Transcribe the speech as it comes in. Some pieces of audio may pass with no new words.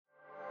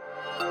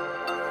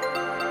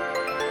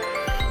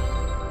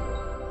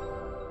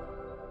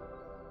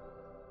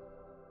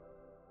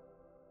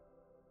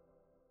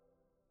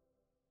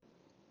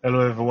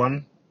Hello,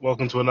 everyone.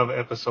 Welcome to another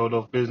episode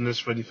of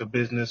Business Ready for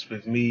Business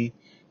with me,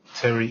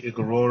 Terry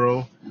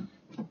Igororo.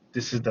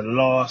 This is the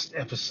last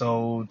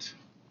episode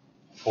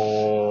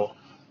for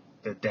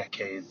the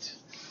decade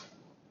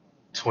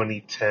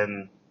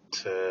 2010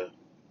 to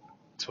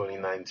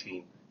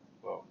 2019.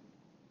 Well,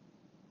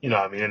 you know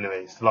what I mean.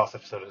 Anyways, the last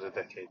episode of the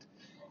decade.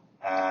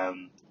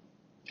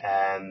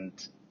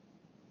 And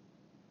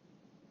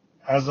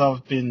as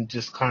I've been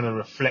just kind of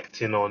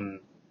reflecting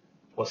on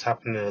what's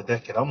happening in the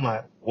decade, I'm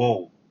like,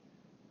 whoa,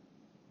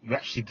 you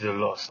actually did a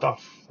lot of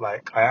stuff.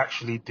 Like, I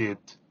actually did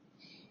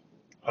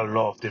a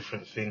lot of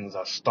different things.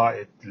 I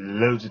started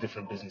loads of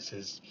different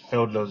businesses,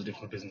 failed loads of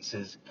different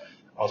businesses.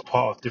 I was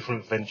part of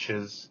different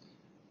ventures.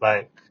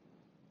 Like,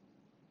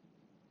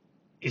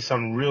 it's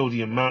unreal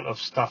the amount of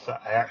stuff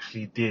that I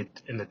actually did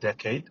in a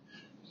decade.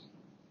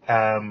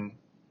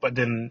 But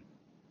then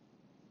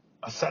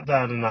I sat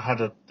down and I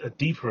had a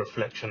deeper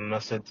reflection and I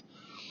said,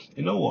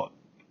 you know what?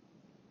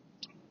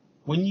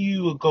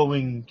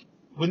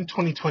 When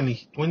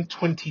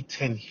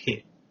 2010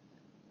 hit,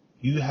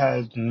 you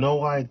had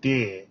no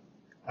idea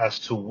as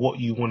to what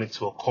you wanted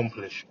to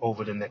accomplish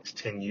over the next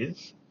 10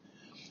 years.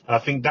 And I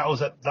think that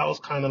was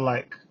kind of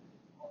like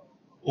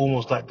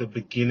almost like the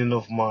beginning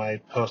of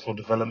my personal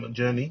development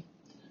journey.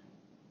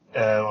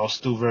 I was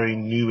still very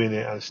new in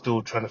it and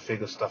still trying to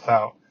figure stuff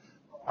out.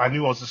 I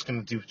knew I was just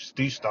going to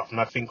do stuff.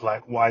 And I think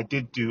like what I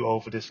did do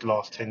over this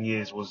last 10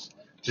 years was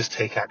just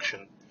take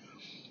action.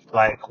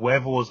 Like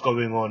wherever was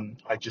going on,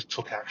 I just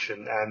took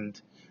action. And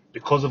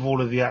because of all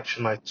of the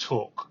action I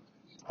took,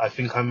 I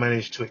think I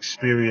managed to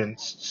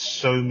experience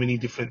so many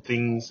different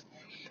things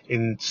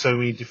in so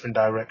many different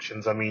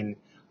directions. I mean,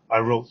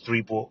 I wrote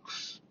 3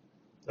 books,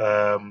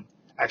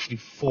 actually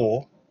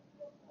 4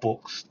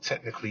 books,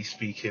 technically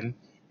speaking.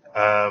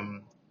 2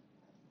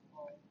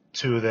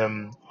 of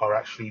them are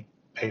actually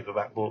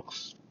paperback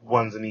books.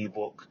 One's an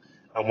ebook,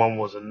 and one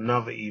was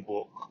another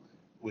ebook,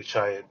 which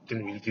I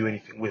didn't really do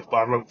anything with. But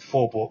I wrote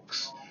 4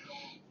 books.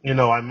 You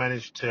know, I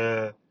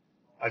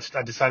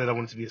decided I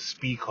wanted to be a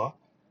speaker,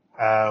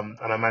 and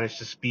I managed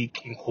to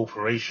speak in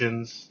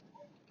corporations.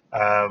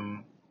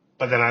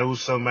 But then I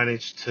also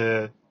managed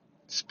to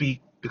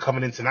become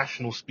an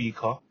international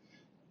speaker.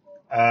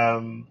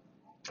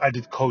 I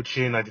did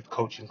coaching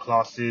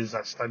classes,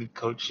 I studied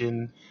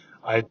coaching,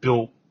 I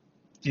built,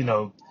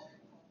 I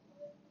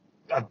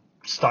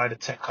started a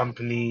tech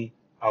company,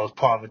 I was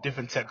part of a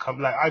different tech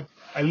company. Like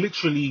I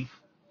literally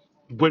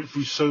went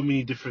through so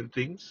many different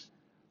things,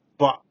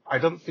 but I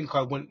don't think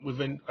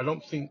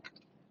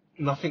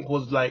nothing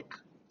was like,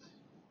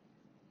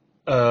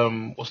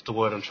 what's the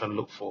word I'm trying to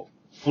look for?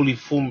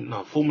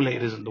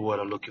 Formulated isn't the word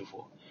I'm looking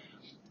for.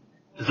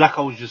 It's like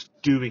I was just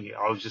doing it.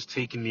 I was just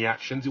taking the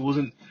actions. I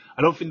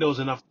don't think there was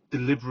enough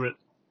deliberateness,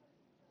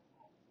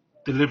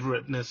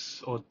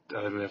 or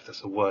I don't know if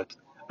that's a word.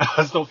 I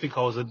just don't think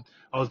I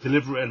was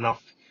deliberate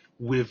enough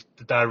with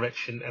the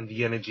direction and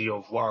the energy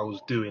of what I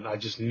was doing. I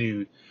just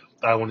knew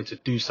that I wanted to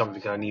do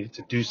something. I needed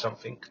to do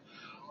something.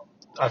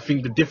 I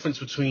think the difference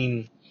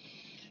between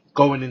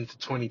going into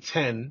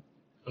 2010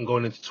 and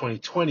going into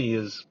 2020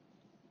 is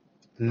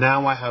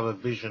now I have a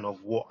vision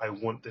of what I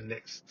want the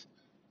next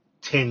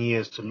 10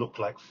 years to look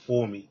like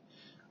for me.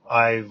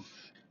 I've,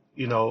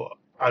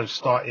 I'm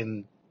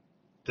starting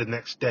the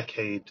next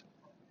decade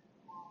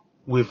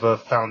with a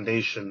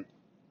foundation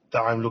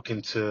that I'm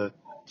looking to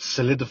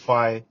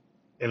solidify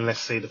in,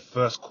 let's say, the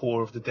first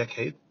quarter of the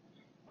decade,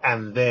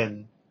 and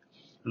then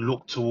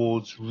look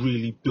towards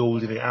really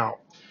building it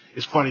out.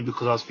 It's funny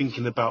because I was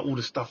thinking about all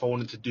the stuff I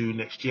wanted to do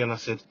next year, and I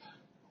said,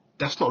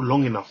 that's not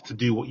long enough to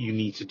do what you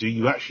need to do.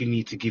 You actually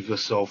need to give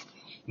yourself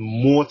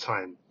more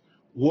time.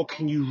 What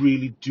can you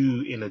really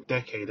do in a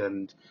decade?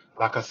 And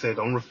like I said,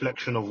 on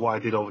reflection of what I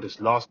did over this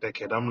last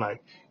decade, I'm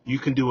like, you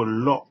can do a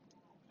lot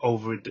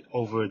over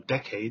a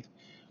decade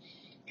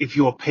if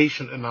you're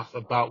patient enough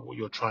about what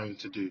you're trying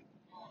to do.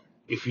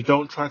 If you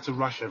don't try to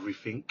rush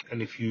everything,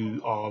 and if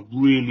you are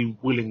really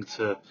willing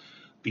to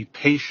be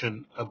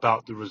patient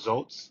about the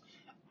results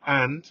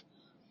and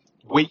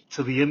wait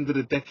till the end of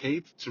the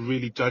decade to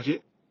really judge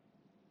it,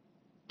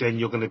 then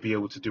you're going to be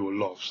able to do a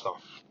lot of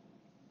stuff.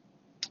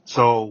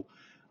 So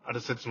I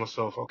just said to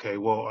myself, okay,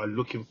 well, I'm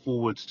looking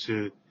forward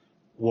to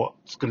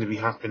what's going to be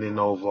happening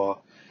over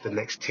the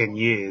next 10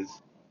 years.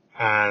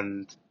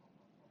 And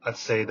I'd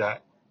say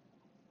that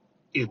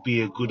it'd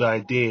be a good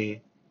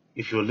idea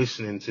if you're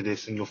listening to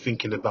this and you're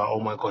thinking about, oh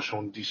my gosh, I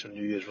want to do some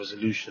New Year's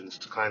resolutions,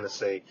 to kind of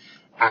say,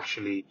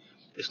 actually,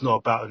 it's not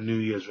about a New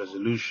Year's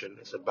resolution.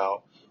 It's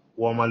about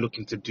what am I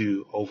looking to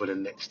do over the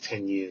next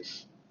 10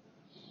 years?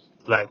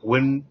 Like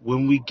when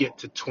we get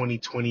to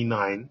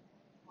 2029,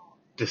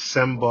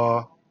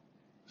 December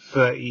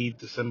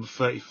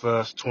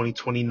 31st,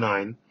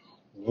 2029,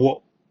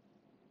 what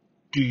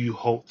do you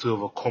hope to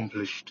have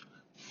accomplished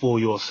for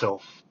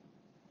yourself?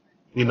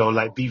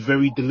 Like be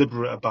very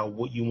deliberate about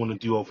what you want to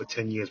do over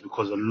 10 years,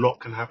 because a lot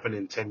can happen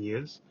in 10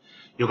 years.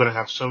 You're going to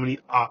have so many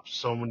ups,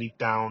 so many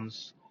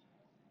downs.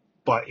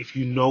 But if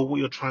you know what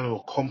you're trying to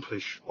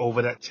accomplish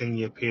over that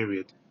 10-year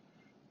period,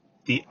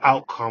 the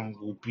outcome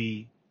will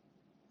be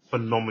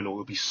phenomenal.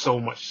 It'll be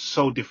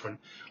so different.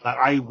 Like,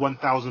 I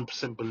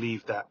 1000%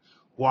 believe that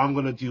what I'm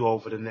going to do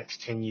over the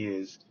next 10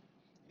 years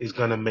is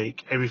going to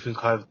make everything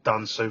I've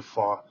done so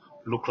far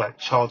look like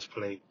child's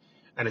play.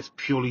 And it's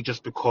purely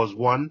just because,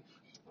 one,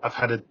 I've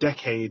had a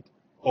decade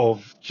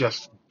of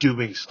just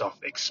doing stuff,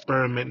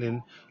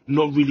 experimenting,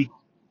 not really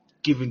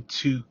giving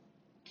two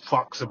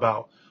fucks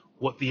about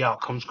what the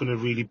outcome's going to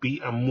really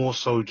be, and more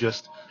so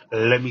just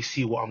let me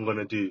see what I'm going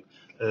to do.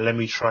 Let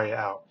me try it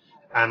out.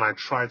 And I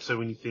tried so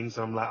many things,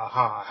 and I'm like,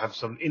 aha, I have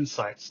some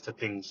insights to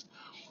things.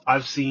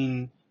 I've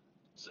seen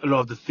a lot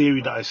of the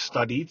theory that I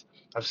studied.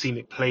 I've seen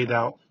it played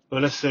out,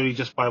 not necessarily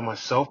just by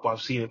myself, but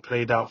I've seen it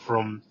played out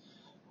from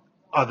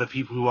other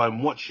people who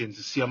I'm watching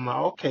to see. I'm like,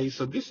 okay,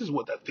 so this is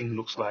what that thing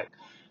looks like.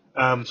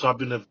 So I've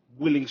been a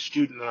willing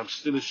student, and I'm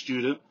still a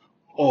student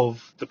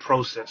of the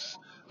process.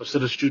 I'm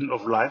still a student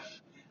of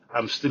life.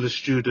 I'm still a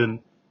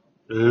student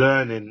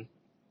learning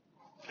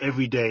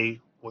every day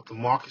what the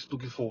market's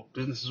looking for,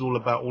 business is all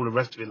about, all the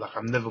rest of it. Like,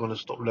 I'm never going to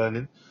stop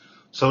learning.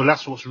 So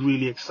that's what's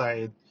really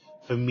excited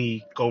for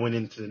me going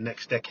into the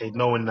next decade,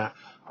 knowing that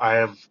I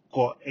have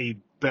got a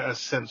better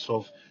sense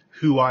of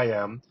who I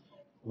am,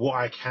 what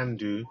I can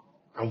do,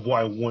 and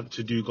what I want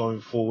to do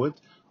going forward.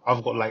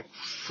 I've got like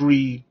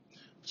 3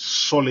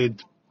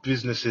 solid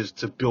businesses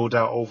to build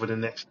out over the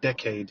next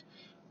decade,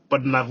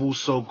 but then I've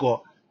also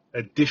got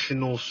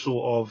additional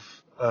sort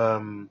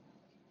of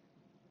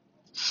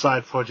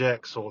side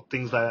projects or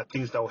things like that,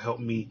 things that will help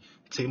me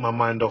take my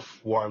mind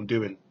off what I'm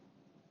doing.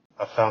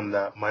 I found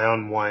that my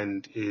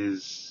unwind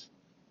is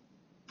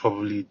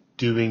probably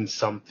doing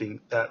something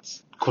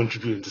that's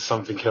contributing to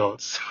something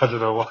else. I don't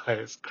know why,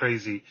 it's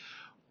crazy.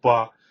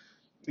 But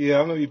yeah,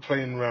 I'm going to be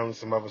playing around with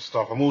some other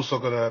stuff. I'm also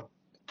going to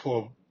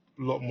put a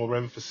lot more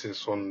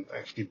emphasis on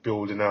actually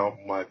building out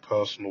my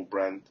personal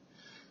brand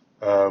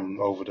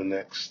over the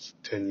next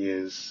 10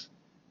 years,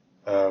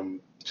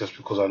 just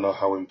because I know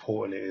how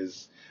important it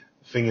is.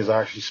 The thing is,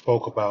 I actually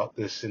spoke about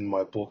this in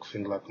my book,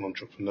 Think Like an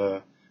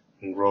Entrepreneur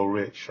and Grow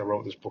Rich. I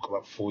wrote this book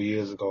about 4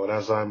 years ago, and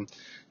as I'm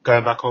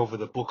going back over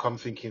the book, I'm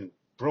thinking,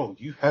 bro,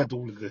 you had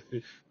all of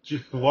the,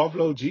 what,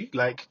 bro, G?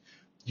 Like,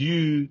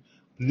 you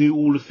knew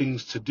all the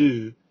things to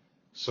do,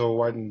 so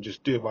why didn't you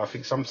just do it? But I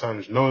think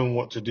sometimes knowing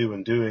what to do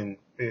and doing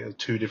it are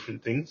 2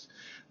 different things.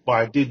 But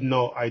I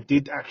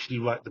did actually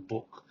write the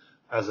book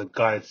as a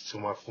guide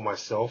for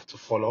myself to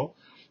follow,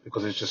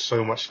 because there's just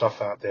so much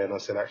stuff out there. And I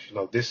said, actually,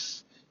 no,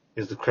 this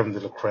is the creme de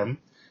la creme.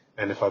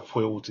 And if I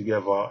put it all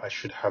together, I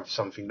should have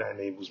something that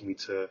enables me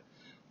to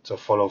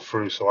follow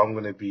through. So I'm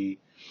going to be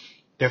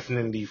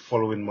definitely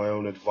following my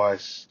own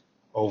advice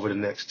over the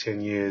next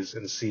 10 years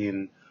and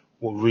seeing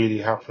what really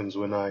happens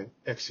when I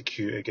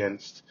execute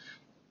against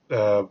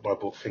my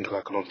book, Think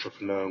Like an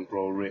Entrepreneur and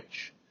Grow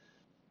Rich.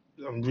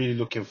 I'm really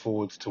looking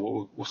forward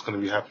to what's going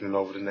to be happening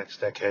over the next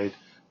decade.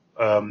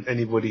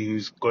 Anybody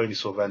who's got any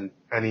sort of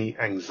any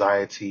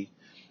anxiety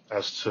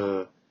as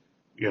to,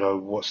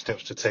 what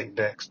steps to take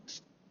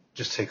next,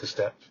 just take a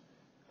step.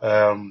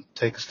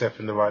 Take a step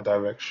in the right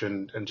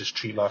direction and just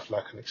treat life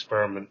like an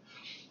experiment.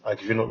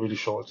 Like, if you're not really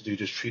sure what to do,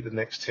 just treat the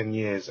next 10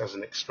 years as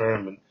an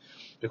experiment,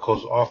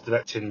 because after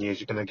that 10 years,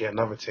 you're going to get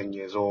another 10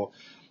 years, or,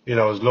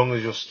 as long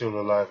as you're still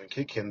alive and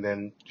kicking,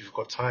 then you've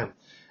got time.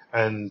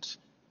 And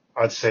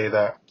I'd say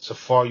that so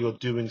far you're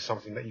doing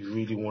something that you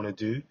really want to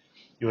do,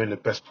 you're in the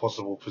best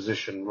possible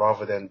position,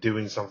 rather than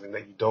doing something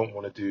that you don't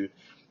want to do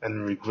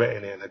and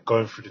regretting it and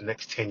going through the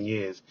next 10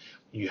 years.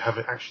 You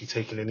haven't actually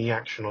taken any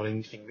action on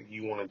anything that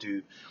you want to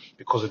do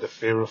because of the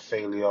fear of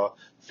failure,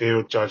 fear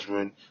of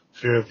judgment,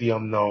 fear of the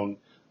unknown.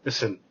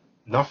 Listen,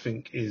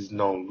 nothing is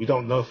known. We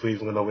don't know if we're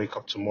even going to wake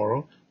up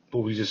tomorrow, but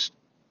we just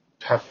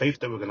have faith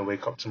that we're going to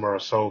wake up tomorrow.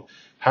 So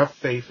have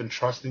faith and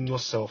trust in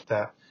yourself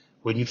that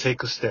when you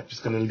take a step, it's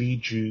going to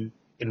lead you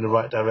in the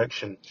right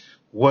direction.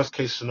 Worst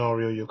case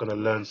scenario, you're going to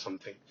learn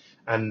something.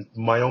 And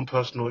my own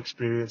personal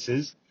experience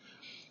is,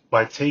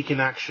 by taking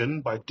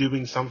action, by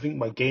doing something,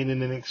 by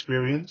gaining an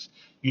experience,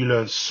 you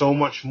learn so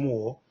much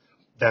more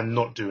than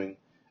not doing.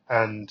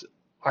 And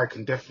I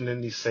can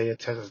definitely say,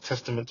 as a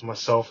testament to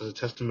myself, as a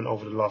testament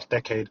over the last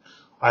decade,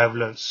 I have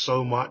learned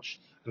so much.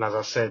 And as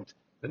I said,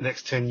 the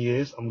next 10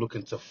 years, I'm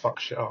looking to fuck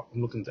shit up.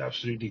 I'm looking to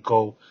absolutely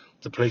go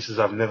to places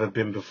I've never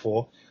been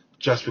before,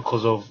 just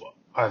because of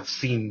I've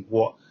seen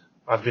what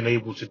I've been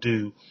able to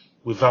do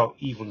without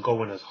even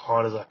going as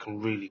hard as I can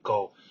really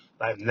go.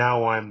 Like,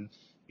 now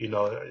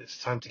it's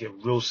time to get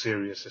real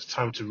serious. It's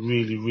time to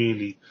really,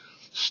 really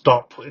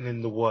start putting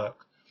in the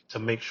work to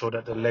make sure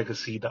that the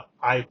legacy that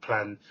I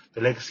plan,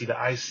 the legacy that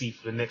I see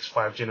for the next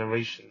 5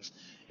 generations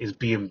is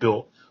being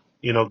built.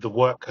 The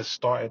work has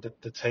started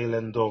at the tail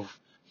end of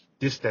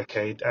this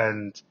decade,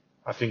 and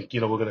I think,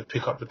 we're going to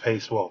pick up the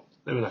pace. Well,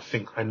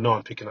 I know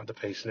I'm picking up the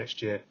pace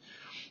next year.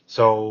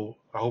 So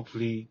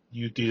hopefully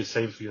you do the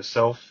same for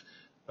yourself.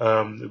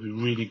 It'll be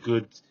really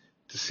good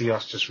to see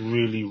us just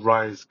really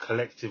rise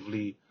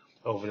collectively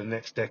over the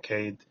next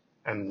decade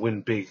and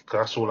win big. 'Cause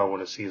that's all I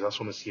want to see. I just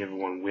want to see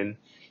everyone win.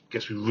 It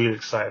gets me really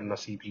excited when I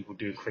see people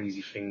doing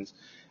crazy things,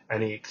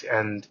 and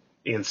it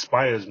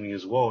inspires me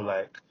as well.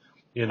 Like,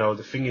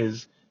 the thing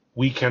is,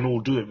 we can all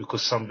do it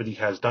because somebody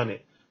has done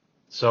it.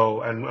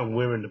 So, and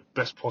we're in the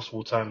best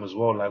possible time as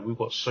well. Like, we've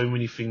got so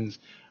many things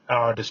at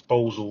our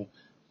disposal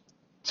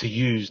to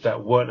use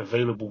that weren't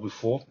available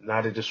before.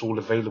 Now they're just all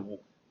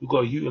available. We've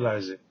got to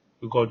utilize it.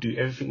 We've got to do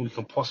everything we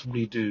can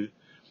possibly do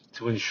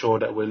to ensure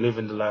that we're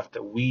living the life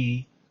that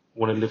we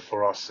want to live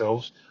for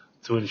ourselves,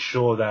 to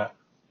ensure that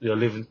we are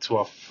living to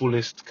our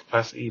fullest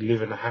capacity,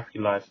 living a happy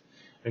life,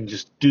 and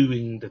just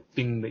doing the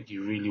thing that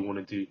you really want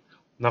to do.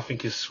 Nothing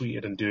is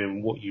sweeter than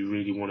doing what you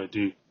really want to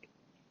do.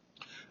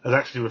 I was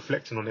actually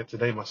reflecting on it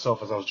today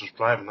myself as I was just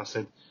driving. I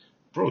said,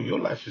 bro, your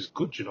life is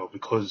good,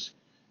 because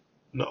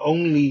not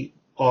only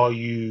are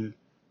you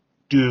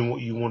doing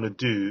what you want to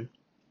do,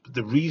 but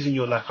the reason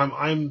you're like,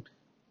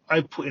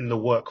 I put in the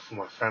work for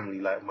my family.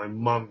 Like, my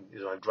mum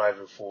is my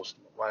driving force,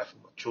 my wife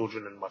and my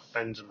children and my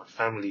friends and my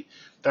family.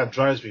 That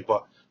drives me.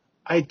 But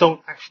I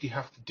don't actually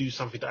have to do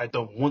something that I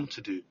don't want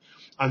to do.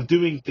 I'm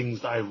doing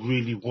things that I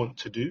really want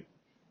to do.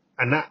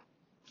 And that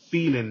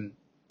feeling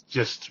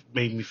just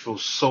made me feel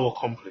so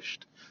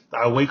accomplished that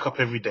I wake up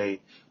every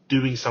day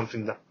doing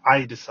something that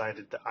I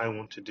decided that I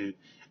want to do,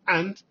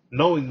 and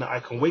knowing that I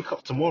can wake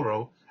up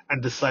tomorrow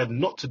and decide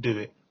not to do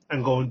it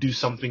and go and do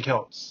something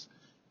else.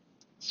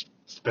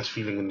 It's the best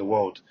feeling in the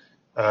world.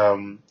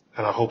 And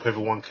I hope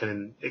everyone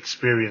can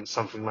experience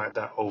something like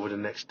that over the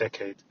next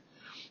decade.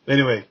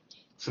 Anyway,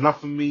 it's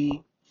enough from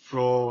me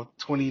for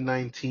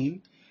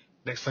 2019.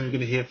 Next time you're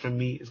going to hear from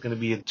me is going to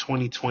be in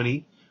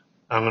 2020.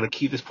 I'm going to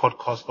keep this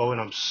podcast going.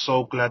 I'm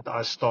so glad that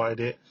I started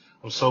it.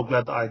 I'm so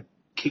glad that I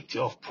kicked it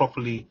off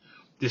properly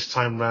this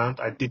time round.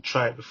 I did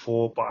try it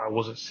before, but I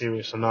wasn't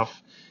serious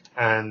enough.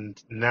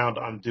 And now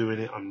that I'm doing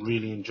it, I'm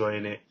really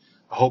enjoying it.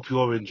 I hope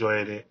you're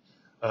enjoying it.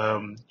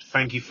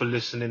 Thank you for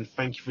listening.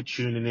 Thank you for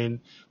tuning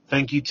in.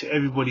 Thank you to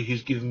everybody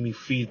who's given me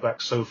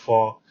feedback so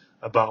far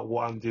about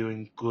what I'm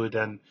doing good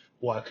and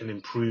what I can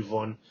improve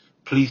on.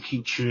 Please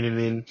keep tuning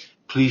in.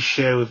 Please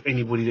share with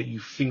anybody that you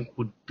think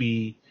would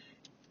be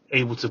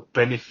able to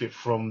benefit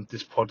from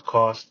this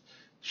podcast.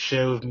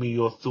 Share with me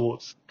your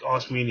thoughts,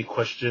 ask me any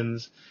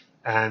questions,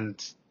 and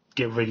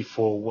get ready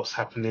for what's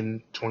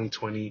happening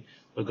 2020.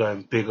 We're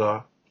going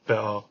bigger,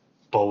 better,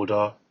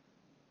 bolder.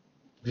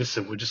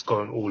 Listen, we're just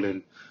going all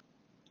in.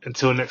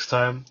 Until next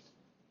time,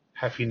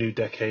 happy new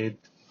decade.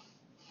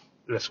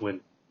 Let's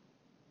win.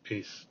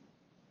 Peace.